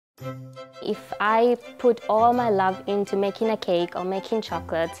If I put all my love into making a cake or making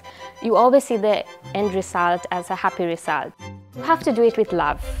chocolates, you always see the end result as a happy result. You have to do it with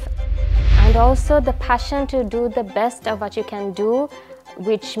love. And also the passion to do the best of what you can do,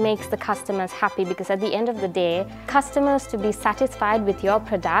 which makes the customers happy, because at the end of the day, customers to be satisfied with your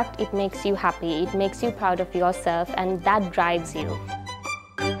product, it makes you happy, it makes you proud of yourself, and that drives you.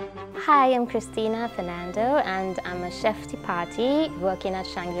 Hi, I'm Christina Fernando and I'm a chef de partie working at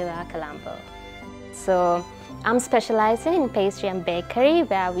Shangri-La Colombo. So I'm specializing in pastry and bakery,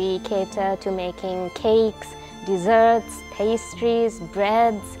 where we cater to making cakes, desserts, pastries,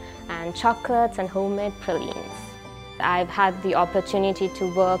 breads and chocolates and homemade pralines. I've had the opportunity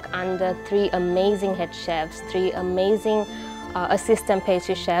to work under 3 amazing head chefs, 3 amazing assistant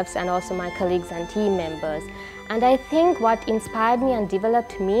pastry chefs, and also my colleagues and team members. And I think what inspired me and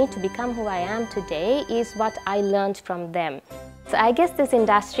developed me to become who I am today is what I learned from them. So I guess this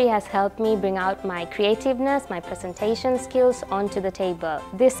industry has helped me bring out my creativeness, my presentation skills onto the table.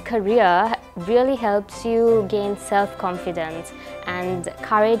 This career really helps you gain self-confidence and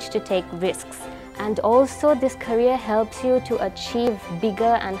courage to take risks. And also this career helps you to achieve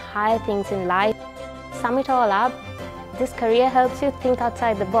bigger and higher things in life. Sum it all up, this career helps you think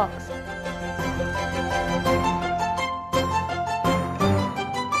outside the box.